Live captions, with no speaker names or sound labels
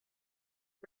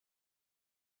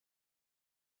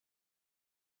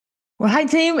Well, hey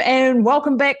team, and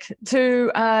welcome back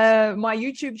to my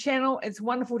YouTube channel. It's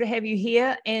wonderful to have you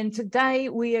here. And today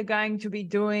we are going to be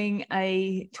doing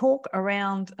a talk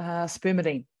around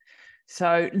spermidine.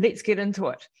 So let's get into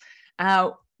it.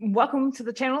 Welcome to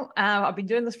the channel. I've been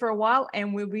doing this for a while,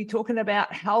 and we'll be talking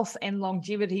about health and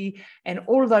longevity and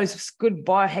all of those good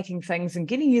biohacking things and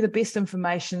getting you the best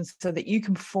information so that you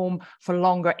can perform for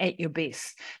longer at your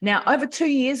best. Now, over 2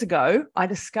 years ago, I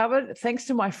discovered, thanks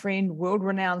to my friend,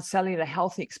 world-renowned cellular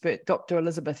health expert, Dr.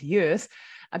 Elizabeth Yurth,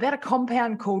 about a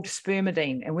compound called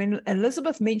spermidine. And when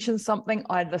Elizabeth mentioned something,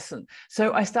 I listened.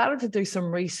 So I started to do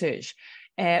some research.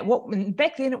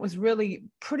 Back then, it was really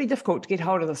pretty difficult to get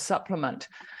hold of the supplement.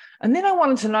 And then I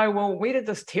wanted to know, well, where did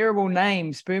this terrible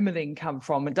name spermidine come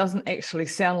from? It doesn't actually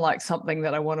sound like something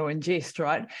that I want to ingest,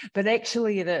 right? But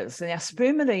actually it is. Now,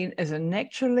 spermidine is a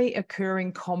naturally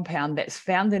occurring compound that's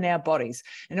found in our bodies.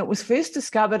 And it was first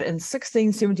discovered in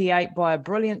 1678 by a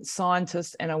brilliant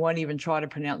scientist, and I won't even try to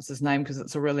pronounce his name because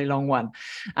it's a really long one.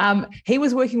 He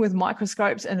was working with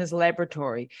microscopes in his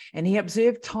laboratory, and he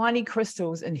observed tiny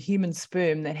crystals in human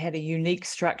sperm that had a unique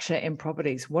structure and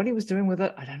properties. What he was doing with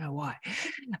it, I don't know why.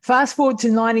 Fast forward to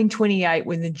 1928,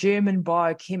 when the German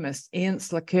biochemist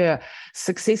Ernst Laqueur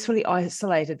successfully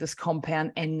isolated this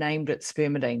compound and named it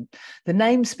spermidine. The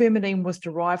name spermidine was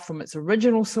derived from its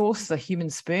original source, the human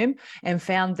sperm, and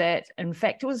found that, in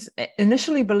fact, it was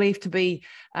initially believed to be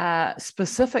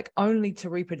specific only to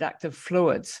reproductive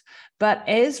fluids. But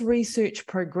as research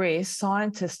progressed,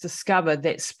 scientists discovered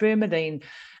that spermidine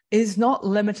is not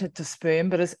limited to sperm,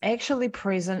 but is actually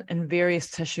present in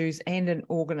various tissues and in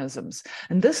organisms.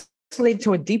 And this led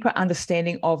to a deeper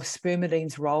understanding of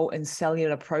spermidine's role in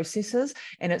cellular processes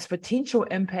and its potential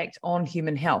impact on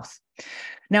human health.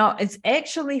 Now, it's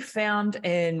actually found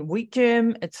in wheat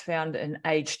germ, it's found in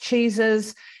aged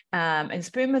cheeses, and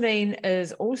spermidine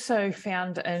is also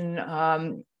found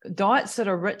in diets that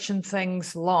are rich in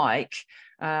things like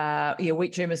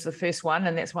wheat germ is the first one,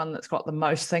 and that's one that's got the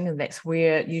most thing, and that's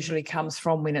where it usually comes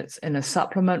from when it's in a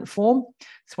supplement form.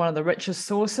 It's one of the richest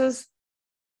sources.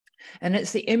 And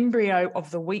it's the embryo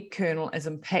of the wheat kernel is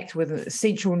packed with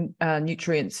essential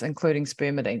nutrients, including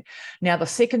spermidine. Now, the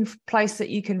second place that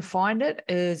you can find it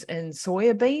is in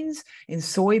soya beans, in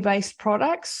soy-based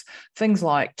products. Things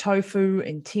like tofu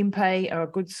and tempeh are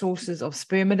good sources of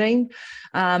spermidine.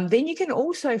 Then you can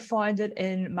also find it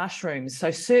in mushrooms.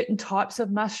 So certain types of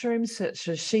mushrooms, such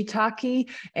as shiitake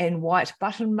and white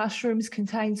button mushrooms,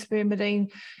 contain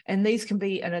spermidine, and these can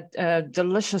be a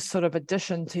delicious sort of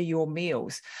addition to your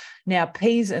meals. Now,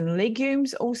 peas and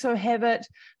legumes also have it.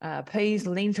 Peas,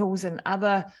 lentils, and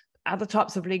other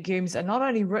types of legumes are not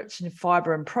only rich in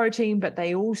fiber and protein, but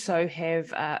they also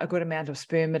have a good amount of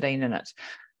spermidine in it.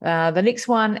 The next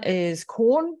one is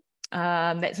corn.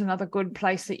 That's another good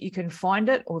place that you can find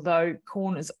it, although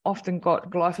corn has often got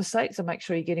glyphosate, so make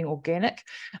sure you're getting organic.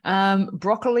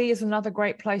 Broccoli is another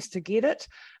great place to get it.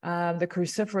 The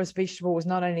cruciferous vegetable is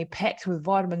not only packed with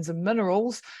vitamins and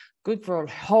minerals, good for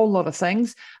a whole lot of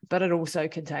things, but it also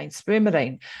contains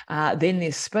spermidine. Then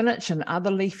there's spinach and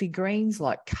other leafy greens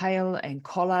like kale and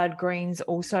collard greens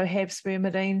also have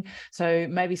spermidine. So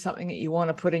maybe something that you want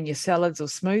to put in your salads or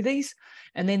smoothies.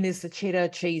 And then there's the cheddar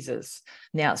cheeses.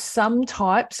 Now, some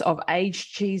types of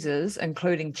aged cheeses,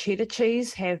 including cheddar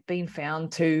cheese, have been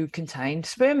found to contain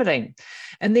spermidine.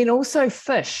 And then also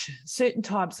fish. Certain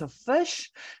types of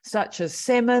fish, such as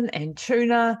salmon and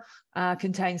tuna,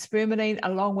 contain spermidine,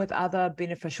 along with other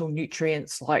beneficial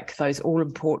nutrients like those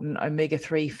all-important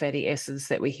omega-3 fatty acids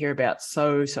that we hear about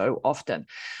so often.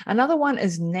 Another one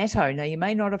is natto. Now, you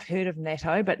may not have heard of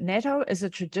natto, but natto is a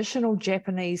traditional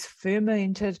Japanese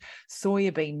fermented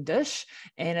soybean dish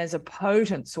and is a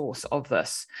potent source of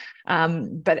this.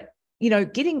 But,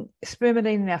 getting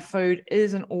spermidine in our food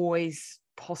isn't always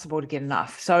possible to get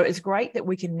enough. So it's great that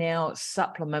we can now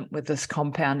supplement with this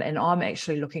compound, and I'm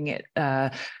actually looking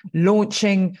at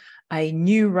launching a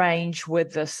new range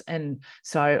with this, and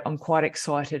so I'm quite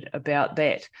excited about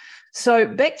that. So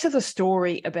back to the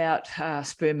story about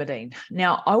spermidine.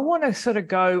 Now, I want to sort of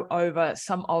go over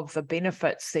some of the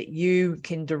benefits that you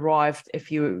can derive if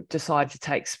you decide to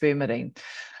take spermidine.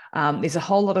 There's a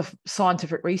whole lot of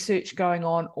scientific research going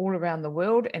on all around the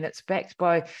world, and it's backed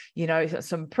by,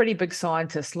 some pretty big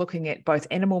scientists looking at both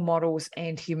animal models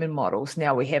and human models.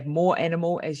 Now, we have more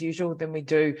animal, as usual, than we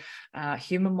do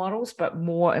human models, but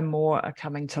more and more are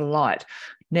coming to light.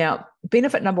 Now,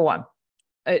 benefit number one,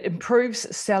 it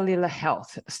improves cellular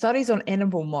health. Studies on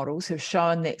animal models have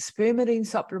shown that spermidine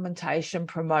supplementation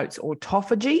promotes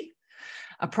autophagy,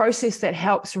 a process that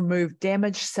helps remove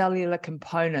damaged cellular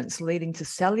components, leading to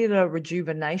cellular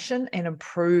rejuvenation and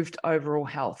improved overall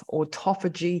health.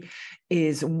 Autophagy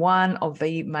is one of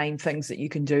the main things that you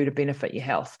can do to benefit your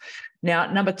health.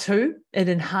 Now, number 2, it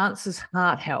enhances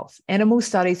heart health. Animal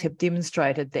studies have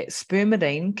demonstrated that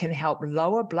spermidine can help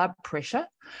lower blood pressure,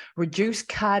 reduce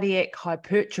cardiac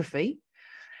hypertrophy,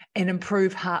 and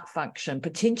improve heart function,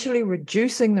 potentially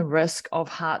reducing the risk of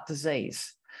heart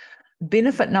disease.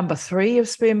 Benefit number 3 of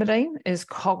spermidine is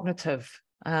cognitive.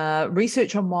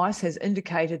 Research on mice has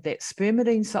indicated that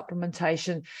spermidine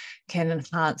supplementation can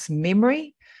enhance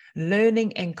memory,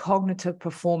 learning, and cognitive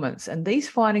performance. And these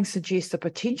findings suggest a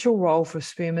potential role for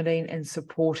spermidine in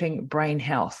supporting brain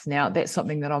health. Now, that's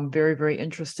something that I'm very, very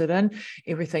interested in,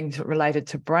 everything related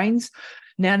to brains.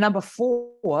 Now, number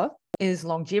 4 is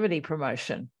longevity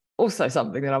promotion. Also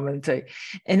something that I'm into.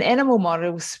 In animal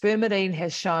models, spermidine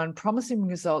has shown promising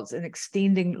results in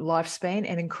extending lifespan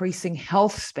and increasing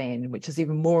health span, which is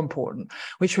even more important,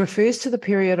 which refers to the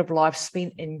period of life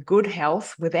spent in good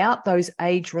health without those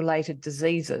age-related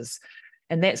diseases.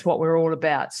 And that's what we're all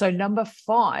about. So number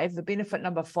 5, the benefit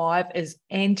number 5 is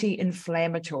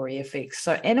anti-inflammatory effects.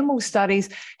 So animal studies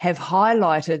have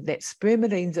highlighted that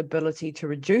spermidine's ability to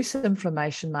reduce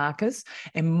inflammation markers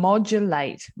and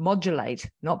modulate,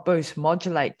 not boost,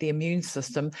 modulate the immune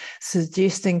system,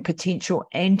 suggesting potential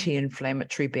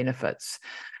anti-inflammatory benefits.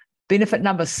 Benefit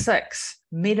number 6,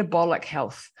 metabolic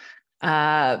health.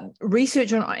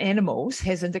 Research on animals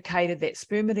has indicated that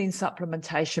spermidine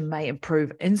supplementation may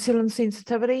improve insulin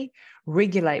sensitivity,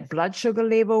 regulate blood sugar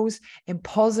levels, and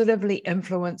positively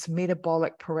influence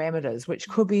metabolic parameters, which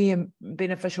could be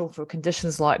beneficial for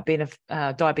conditions like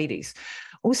diabetes.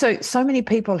 Also, so many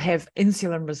people have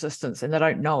insulin resistance and they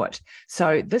don't know it.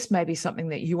 So this may be something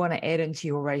that you want to add into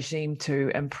your regime to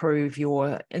improve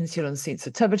your insulin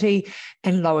sensitivity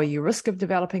and lower your risk of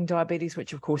developing diabetes,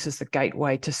 which of course is the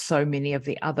gateway to so many of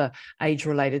the other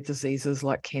age-related diseases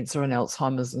like cancer and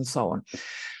Alzheimer's and so on.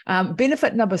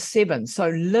 Benefit number 7, so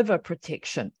liver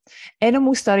protection.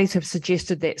 Animal studies have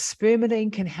suggested that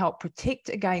spermidine can help protect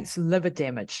against liver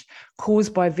damage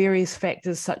caused by various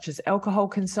factors such as alcohol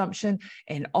consumption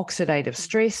and oxidative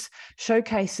stress,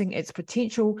 showcasing its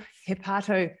potential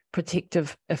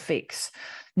hepatoprotective effects.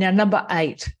 Now, number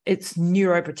 8, it's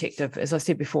neuroprotective, as I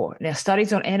said before. Now,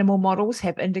 studies on animal models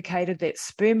have indicated that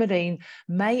spermidine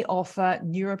may offer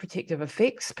neuroprotective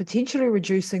effects, potentially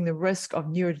reducing the risk of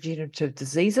neurodegenerative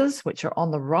diseases, which are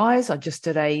on the rise. I just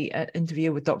did an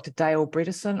interview with Dr. Dale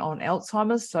Bredesen on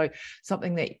Alzheimer's, so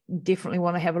something that you definitely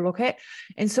want to have a look at,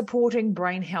 and supporting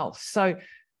brain health. So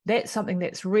that's something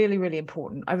that's really, really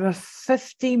important. Over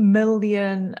 50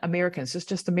 million Americans,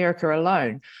 just America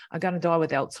alone, are going to die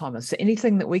with Alzheimer's. So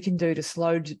anything that we can do to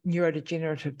slow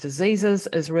neurodegenerative diseases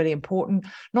is really important,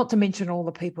 not to mention all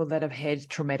the people that have had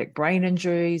traumatic brain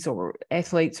injuries or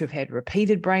athletes who've had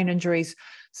repeated brain injuries.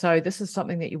 So this is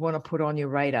something that you want to put on your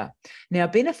radar. Now,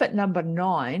 benefit number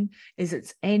 9 is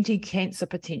its anti-cancer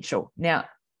potential. Now,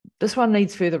 this one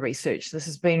needs further research. This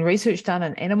has been research done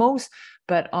in animals,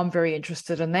 but I'm very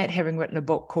interested in that, having written a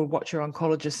book called What Your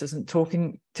Oncologist Isn't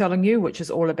Telling You, which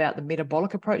is all about the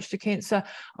metabolic approach to cancer.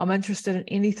 I'm interested in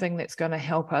anything that's going to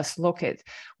help us look at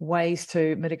ways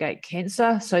to mitigate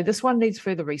cancer. So this one needs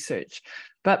further research.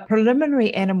 But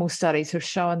preliminary animal studies have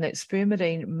shown that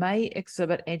spermidine may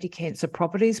exhibit anti-cancer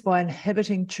properties by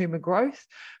inhibiting tumor growth,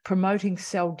 promoting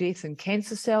cell death in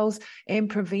cancer cells, and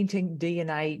preventing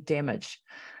DNA damage.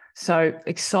 So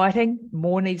exciting,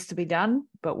 more needs to be done,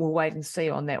 but we'll wait and see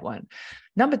on that one.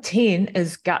 Number 10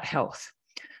 is gut health.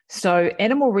 So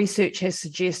animal research has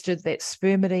suggested that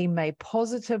spermidine may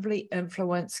positively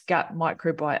influence gut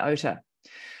microbiota,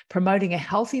 promoting a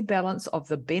healthy balance of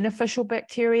the beneficial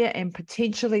bacteria and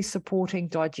potentially supporting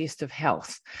digestive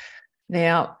health.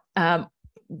 Now,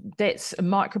 that's a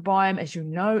microbiome, as you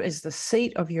know, is the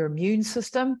seat of your immune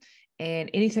system.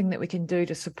 And anything that we can do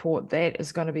to support that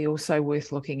is going to be also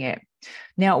worth looking at.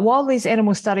 Now, while these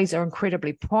animal studies are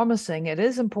incredibly promising, it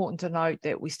is important to note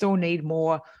that we still need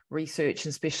more research,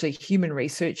 especially human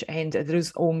research, and it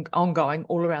is ongoing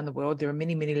all around the world. There are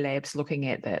many, many labs looking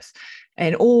at this.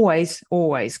 And always,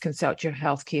 always consult your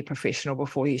healthcare professional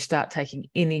before you start taking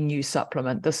any new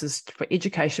supplement. This is for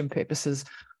education purposes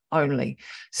only.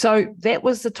 So that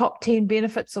was the top 10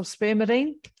 benefits of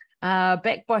spermidine.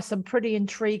 Backed by some pretty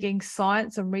intriguing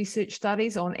science and research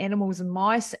studies on animals and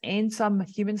mice and some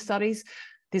human studies.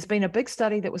 There's been a big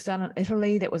study that was done in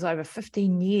Italy that was over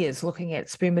 15 years looking at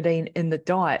spermidine in the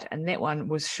diet, and that one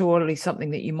was surely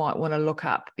something that you might want to look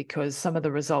up, because some of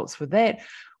the results with that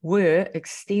were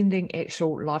extending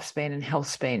actual lifespan and health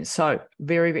span. So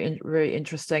very, very, very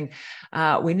interesting.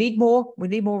 We need more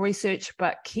research,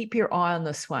 but keep your eye on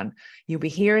this one. You'll be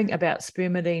hearing about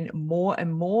spermidine more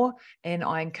and more, and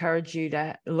I encourage you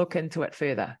to look into it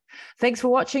further. Thanks for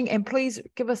watching, and please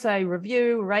give us a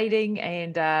review, rating,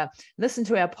 and listen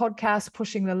to our podcast,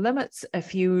 Pushing the Limits.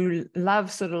 If you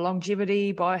love sort of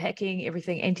longevity, biohacking,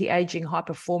 everything anti-aging, high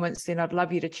performance, then I'd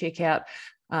love you to check out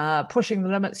Pushing the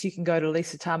Limits. You can go to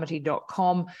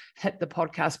lisatamati.com, hit the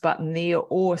podcast button there,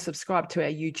 or subscribe to our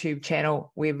YouTube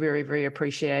channel. We're very, very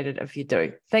appreciated if you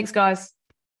do. Thanks, guys.